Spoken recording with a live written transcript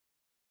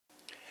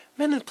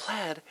Men in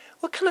Plaid?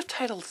 What kind of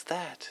title is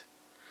that?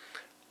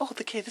 Oh,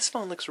 okay, this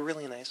phone looks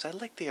really nice. I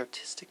like the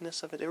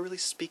artisticness of it. It really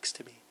speaks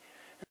to me.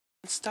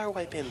 And star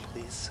wipe in,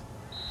 please.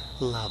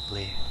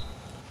 Lovely.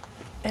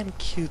 And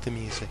cue the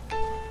music.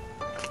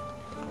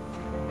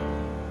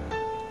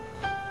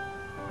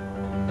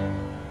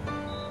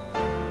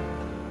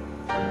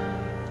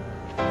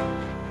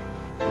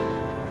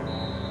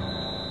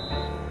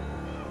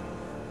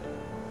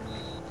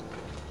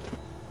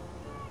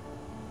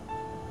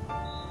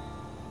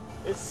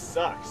 This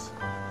sucks.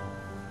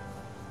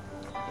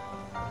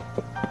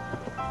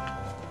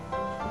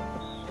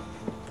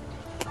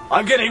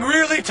 I'm getting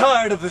really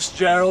tired of this,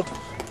 Gerald.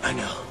 I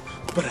know,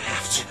 but I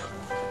have to.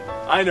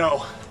 I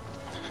know.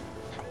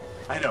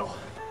 I know.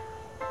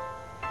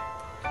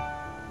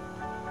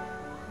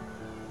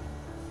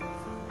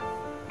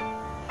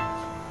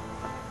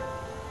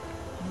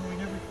 We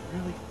never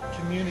really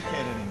communicate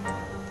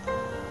anymore.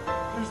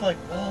 There's like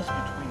walls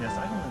between us.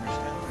 I don't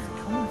understand where you're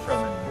coming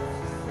from anymore.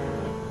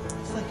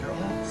 It's like you're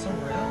all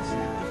somewhere else in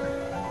a different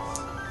place.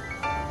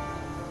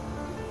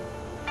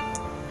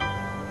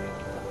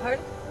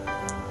 Pardon?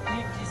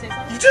 Did you say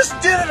something? You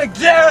just did it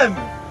again!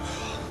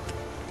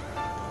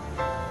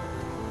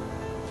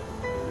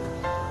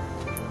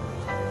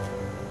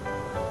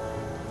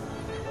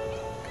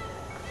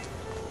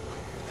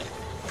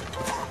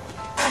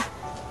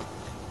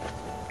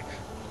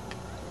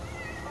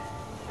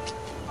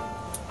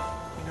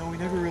 You know, we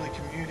never really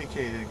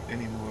communicated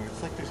anymore.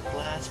 It's like there's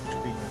glass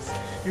between us.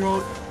 You're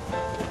all...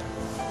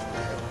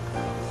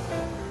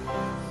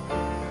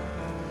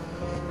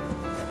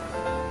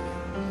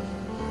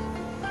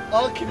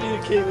 I'll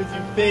communicate with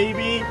you,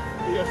 baby.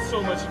 We have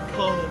so much in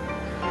common.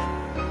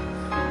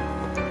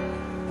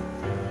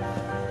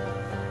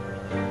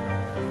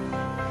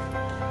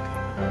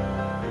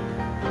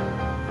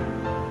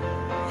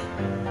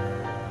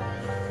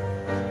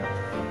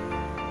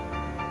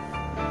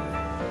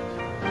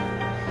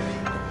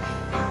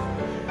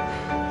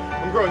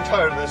 I'm growing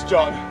tired of this,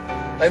 John.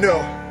 I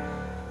know,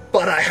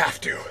 but I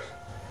have to.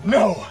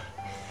 No,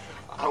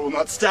 I will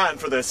not stand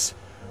for this.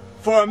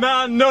 For a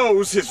man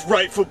knows his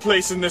rightful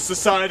place in this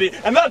society,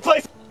 and that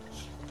place...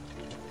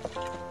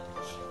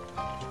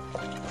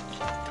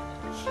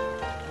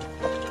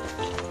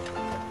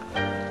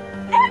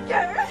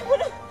 Edgar!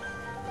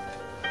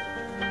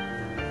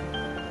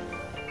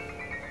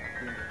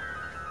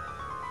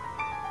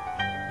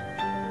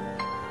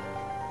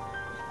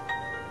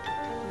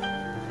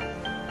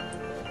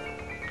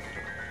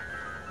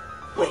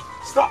 Wait,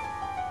 stop!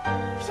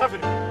 What's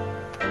happening?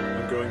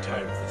 I'm growing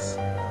tired of this.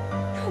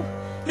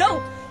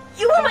 No!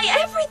 You are my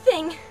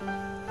everything!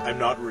 I'm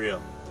not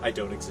real. I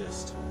don't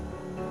exist.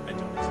 I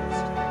don't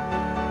exist.